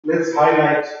let's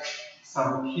highlight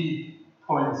some key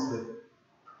points there.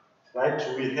 Right?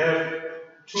 We have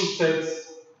two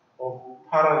sets of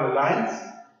parallel lines,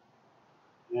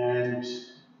 and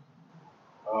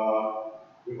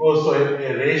we also have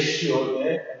a ratio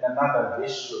there and another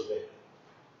ratio there.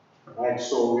 Right?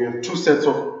 So we have two sets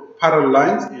of parallel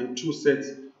lines and two sets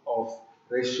of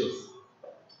ratios.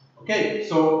 Okay,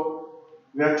 so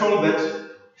we are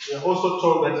also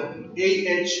told that AH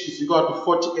is equal to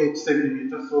 48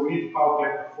 centimeters. So we need to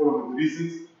calculate the following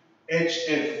reasons.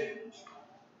 HF.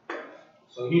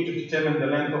 So we need to determine the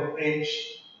length of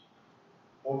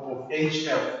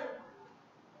HF.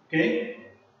 Okay?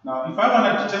 Now, if I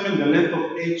want to determine the length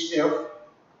of HF,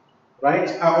 right,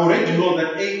 I already know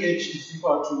that AH is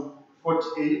equal to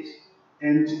 48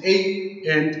 and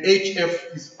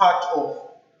HF is part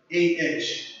of AH.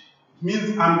 It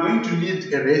means I'm going to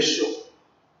need a ratio,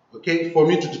 okay, for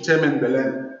me to determine the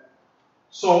length.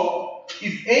 So,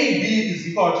 if AB is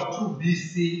equal to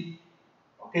 2BC,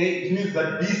 okay, it means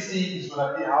that BC is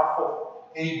going to be half of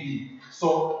AB.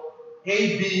 So,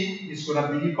 AB is going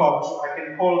to be equal to, I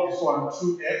can call this one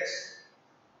 2x,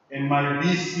 and my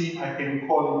BC, I can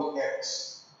call it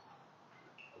x.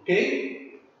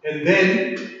 Okay? And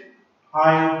then,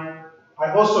 I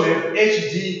also have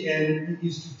HD and E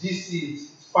is to DC, it's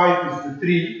 5 is to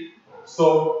 3.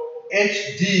 So,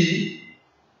 HD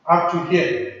up to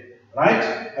here, right?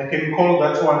 I can call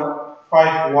that one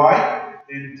 5y,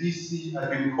 and DC, I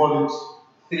can call it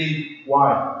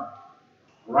 3y.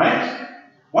 Right?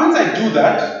 Once I do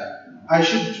that, I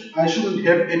shouldn't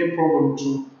have any problem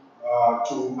to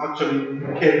actually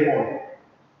carry on.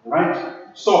 Right?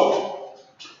 So,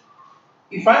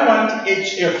 if I want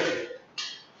HF,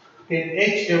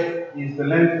 okay, HF is the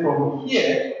length from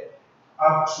here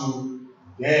up to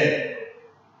there.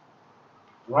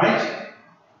 Right?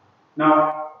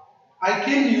 Now, I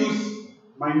can use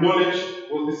my knowledge,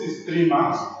 well, this is 3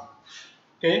 marks.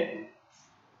 Okay?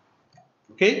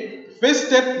 Okay? First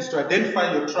step is to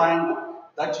identify your triangle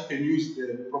that you can use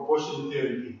the proportion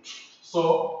theorem in.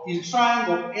 So, in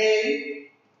triangle ACH,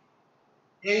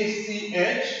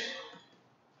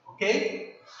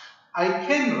 okay, I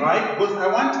can write, because I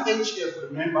want HF,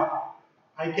 remember,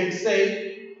 I can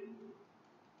say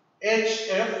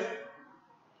HF,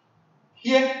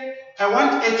 here I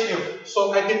want HF,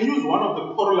 so I can use one of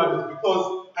the corollaries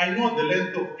because I know the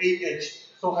length of AH.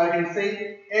 So I can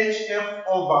say HF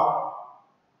over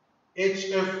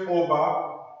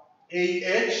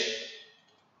AH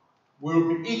will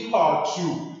be equal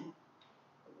to,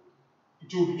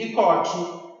 it will be equal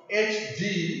to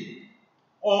HD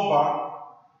over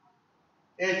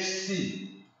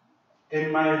HC.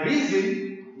 And my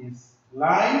reason is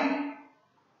line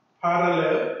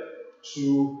parallel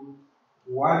to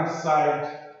one side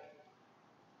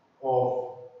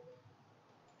of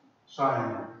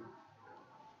triangle.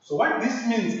 So what this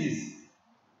means is,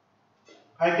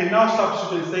 I can now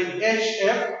substitute and say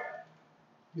HF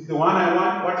is the one I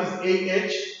want. What is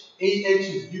AH?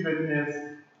 AH is given as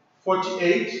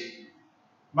 48.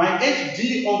 My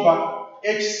HD over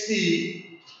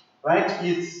HC, right,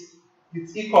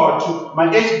 it's equal to, my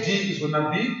HD is going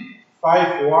to be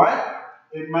 5y,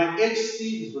 and my HC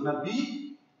is going to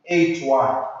be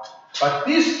 8y. But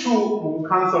these two will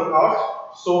cancel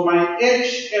out, so my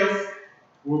HF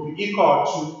will be equal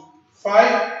to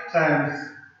 5 times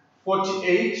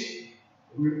 48,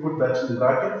 we put that in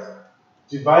brackets,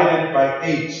 divided by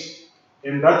 8,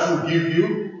 and that will give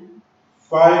you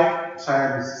 5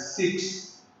 times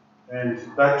 6, and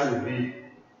that will be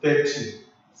 30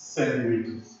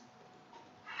 centimeters.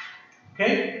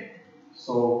 Okay?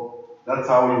 So that's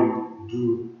how you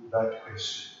do that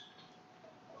question.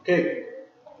 Okay?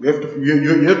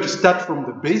 You have to start from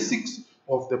the basics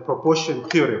of the proportion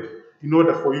theorem in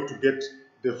order for you to get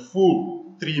the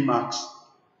full 3 marks.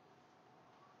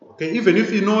 Okay, even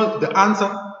if you know the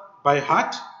answer by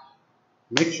heart,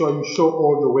 make sure you show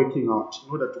all your working out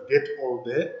in order to get all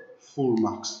the full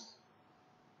marks.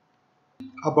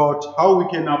 About how we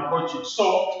can approach it.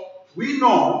 So, we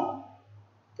know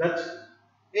that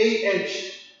AH,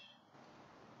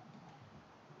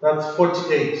 that's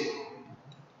 48.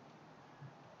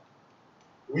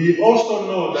 We also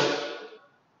know that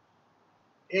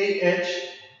AH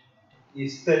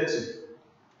is 30.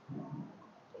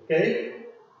 Okay?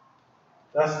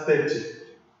 That's 30.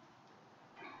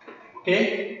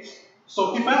 Okay?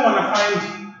 So if I want to find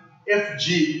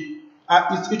FG,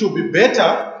 it will be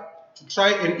better to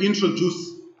try and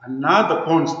introduce another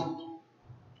constant.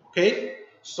 Okay?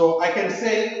 So I can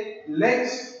say, let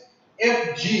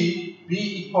FG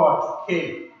be equal to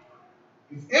K.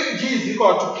 If FG is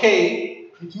equal to K,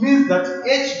 it means that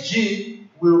HG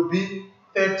will be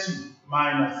 30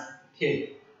 minus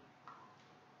k.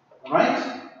 Alright?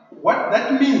 What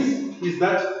that means is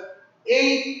that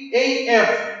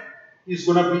AF is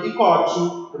going to be equal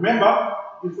to, remember,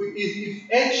 if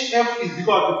HF is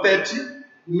equal to 30, it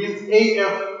means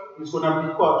AF is going to be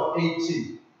equal to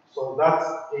 18. So that's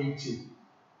 18.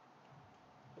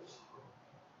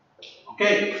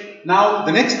 Okay, now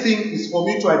the next thing is for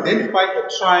me to identify a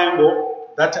triangle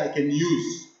that I can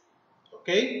use.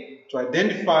 Okay, to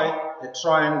identify a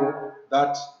triangle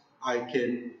that I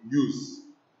can use.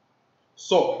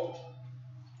 So,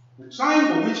 the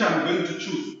triangle which I'm going to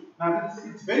choose. Now,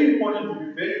 it's very important to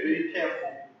be very, very careful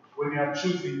when you are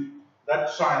choosing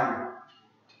that triangle.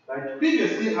 Like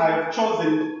previously, I have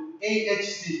chosen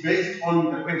AHC based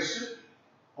on the question,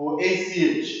 or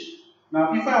ACH.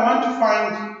 Now, if I want to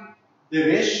find the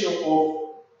ratio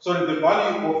of, sorry, the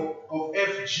value of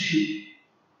FG,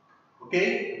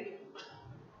 okay,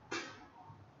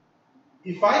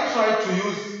 if I try to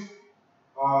use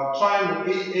triangle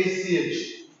ACH,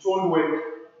 it won't work,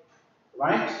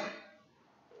 right?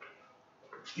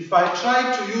 If I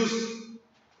try to use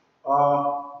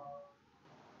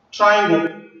triangle,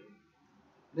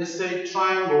 let's say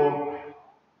triangle,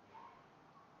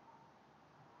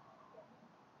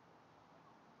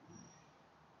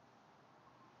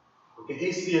 okay,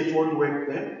 ACH won't work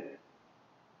then.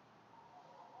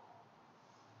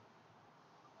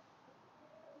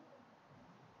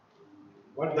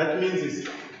 What that means is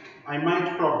I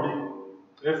might probably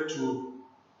have to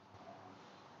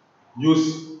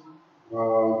use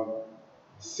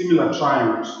similar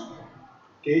triangles.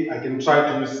 Okay, I can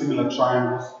try to use similar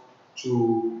triangles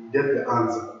to get the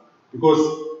answer. Because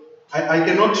I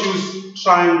cannot use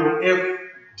triangle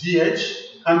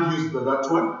FDH, can't use that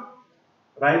one,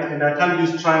 right? And I can't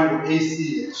use triangle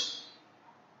ACH.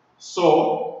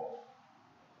 So,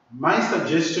 my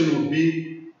suggestion would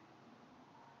be,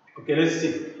 okay, let's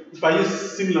see. If I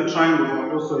use similar triangles,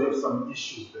 I also have some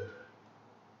issues there.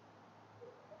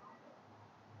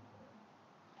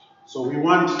 So we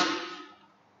want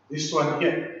this one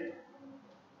here.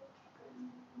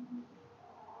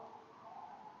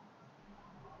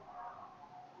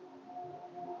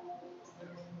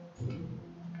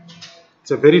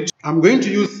 It's a very. I'm going to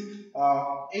use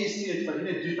ACH but in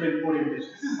a different orientation.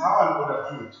 This is how I'm going to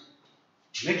do it.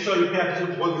 Make sure you pay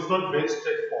attention because it's not very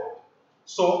straightforward.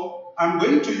 So I'm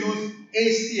going to use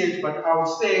ACH, but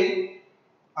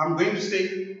I'm going to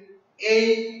say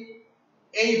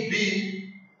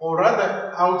AB, or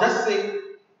rather, I'll just say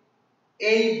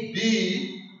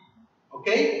AB,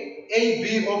 okay?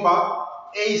 AB over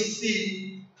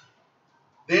AC.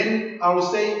 Then I will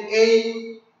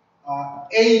say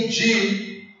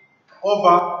AG over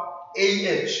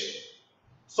AH.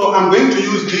 So I'm going to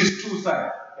use these two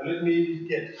sides. Let me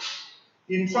indicate.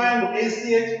 In triangle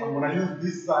ACH, I'm going to use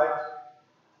this side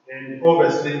and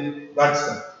obviously that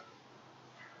side.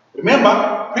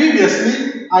 Remember,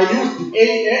 previously I used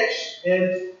AH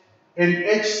and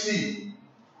HC.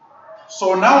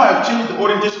 So now I've changed the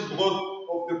orientation because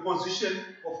of the position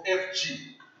of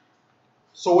FG.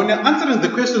 So when you're answering the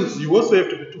questions, you also have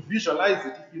to visualize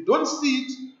it. If you don't see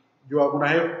it, you are going to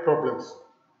have problems.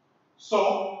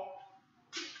 So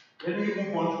let me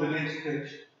move on to the next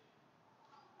page.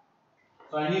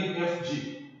 So I need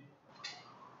FG.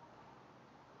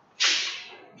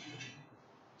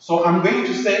 So I'm going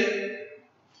to say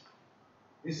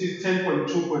this is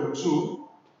 10.2.2.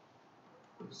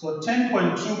 So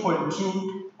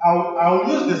 10.2.2, I'll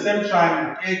use the same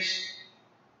triangle H.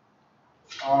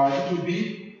 It will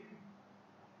be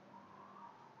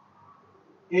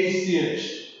ACH.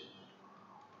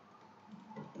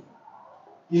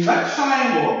 In that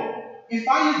triangle, if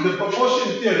I use the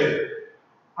proportion theorem,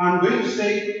 I'm going to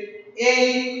say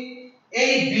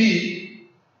AB,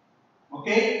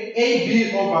 okay,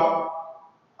 AB over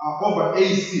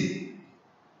AC.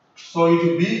 So it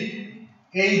will be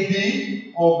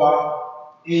AB over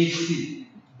AC.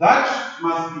 That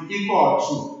must be equal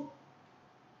to,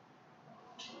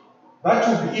 that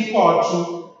will be equal to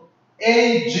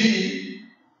AG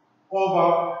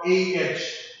over AH.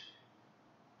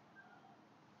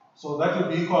 So that will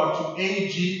be equal to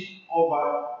AG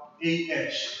over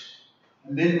AH.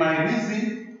 And then my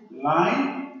reason,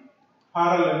 line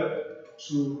parallel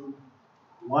to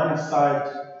one side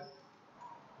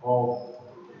of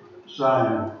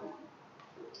triangle.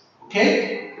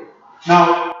 Okay?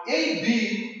 Now,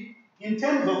 AB, in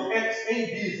terms of x,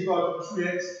 AB is equal to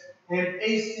 2x, and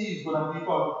AC is going to be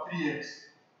equal to 3x.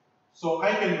 So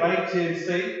I can write here and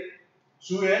say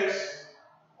 2x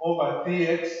over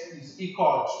 3x is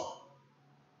equal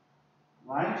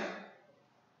to, right?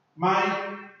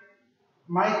 My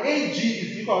my AG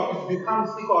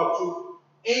becomes equal to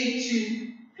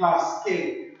 18 plus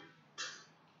K.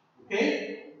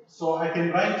 Okay? So I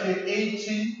can write here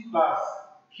 18 plus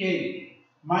K.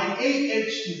 My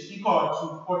AH is equal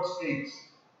to 48.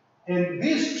 And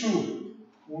these two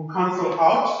will cancel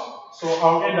out. So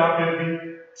I'll end up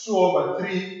having 2 over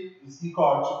 3 is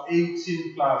equal to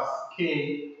 18 plus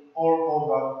K all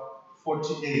over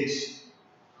 48.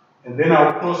 And then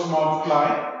I'll cross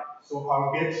multiply. So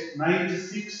I'll get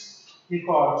 96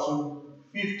 equal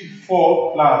to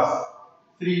 54 plus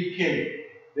 3K.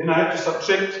 Then I have to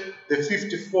subtract the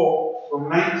 54 from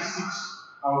 96.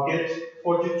 I'll get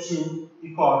 42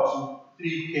 equal to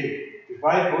 3K.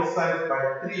 Divide both sides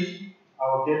by 3.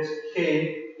 I'll get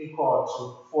K equal to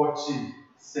 14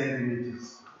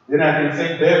 centimeters. Then I can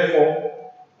say,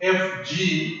 therefore,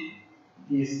 FG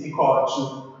is equal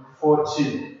to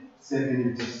 14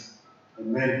 centimeters.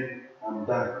 And then I'm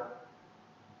done.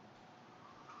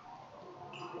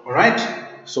 Alright?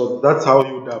 So that's how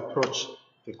you would approach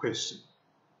the question.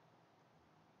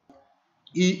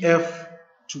 EF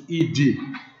to ED.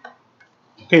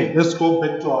 Okay, let's go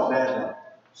back to our diagram.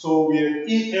 So we have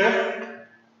EF,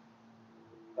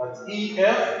 that's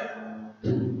EF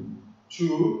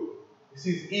to, this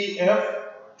is EF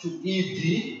to ED.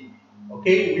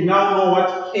 Okay, we now know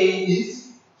what K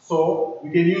is, so we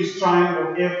can use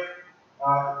triangle F,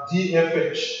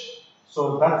 DFH.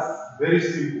 So that's very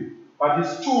simple. But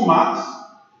it's 2 marks,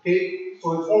 okay,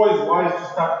 so it's always wise to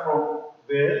start from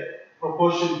the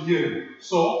proportion theorem.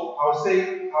 So I'll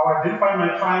say, I'll identify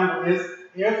my triangle as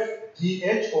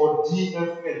FDH or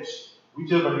DFH,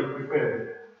 whichever you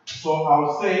prefer. So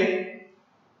I'll say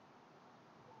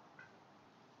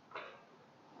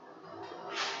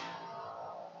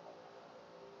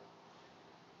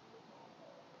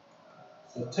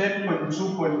so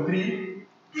 10.2.3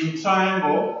 in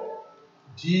triangle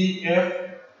DFH.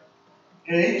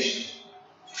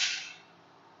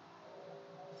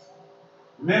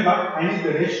 Remember, I need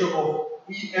the ratio of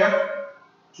EF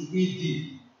to ED.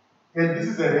 And this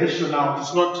is a ratio now,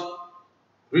 it's not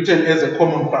written as a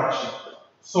common fraction.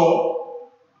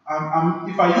 So,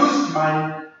 if I use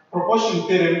my proportion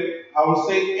theorem, I will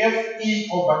say FE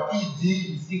over ED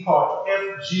is equal to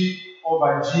FG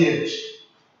over GH.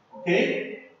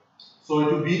 Okay? So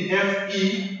it will be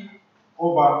FE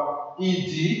over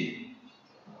ED.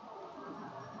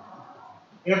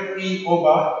 FE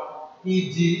over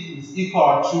ED is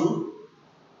equal to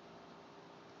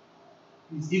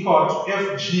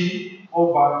FG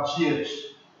over GH.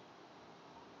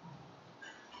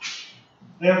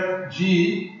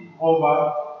 FG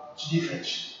over GH.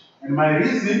 And my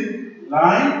reason,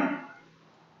 line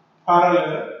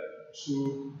parallel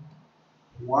to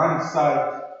one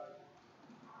side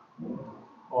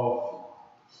of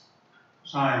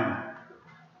triangle.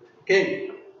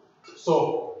 Okay,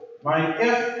 so my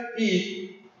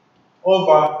FE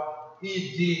over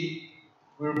ED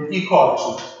will be equal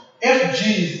to FG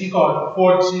is equal to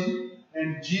 14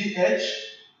 and GH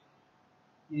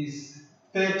is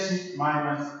 30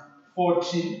 minus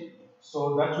 14.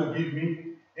 So that will give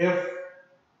me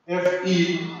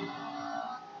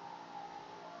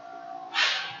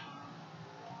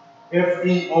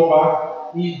FE over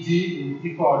ED is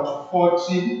equal to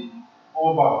 14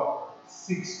 over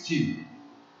 16.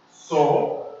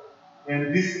 So,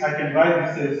 and this I can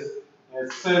write this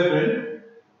as 7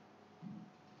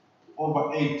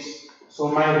 over 8. So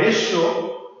my ratio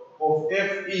of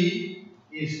FE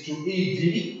is to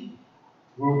ED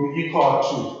will be equal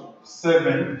to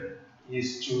 7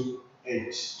 is to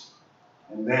 8.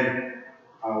 And then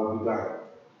I will be done.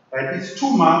 Right? It's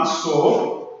 2 marks,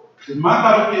 so the mark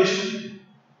allocation,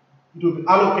 it will be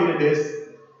allocated as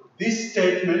this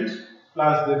statement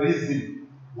plus the reason,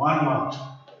 1 mark.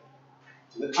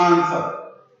 The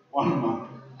answer, 1 mark.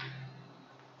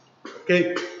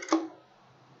 Okay.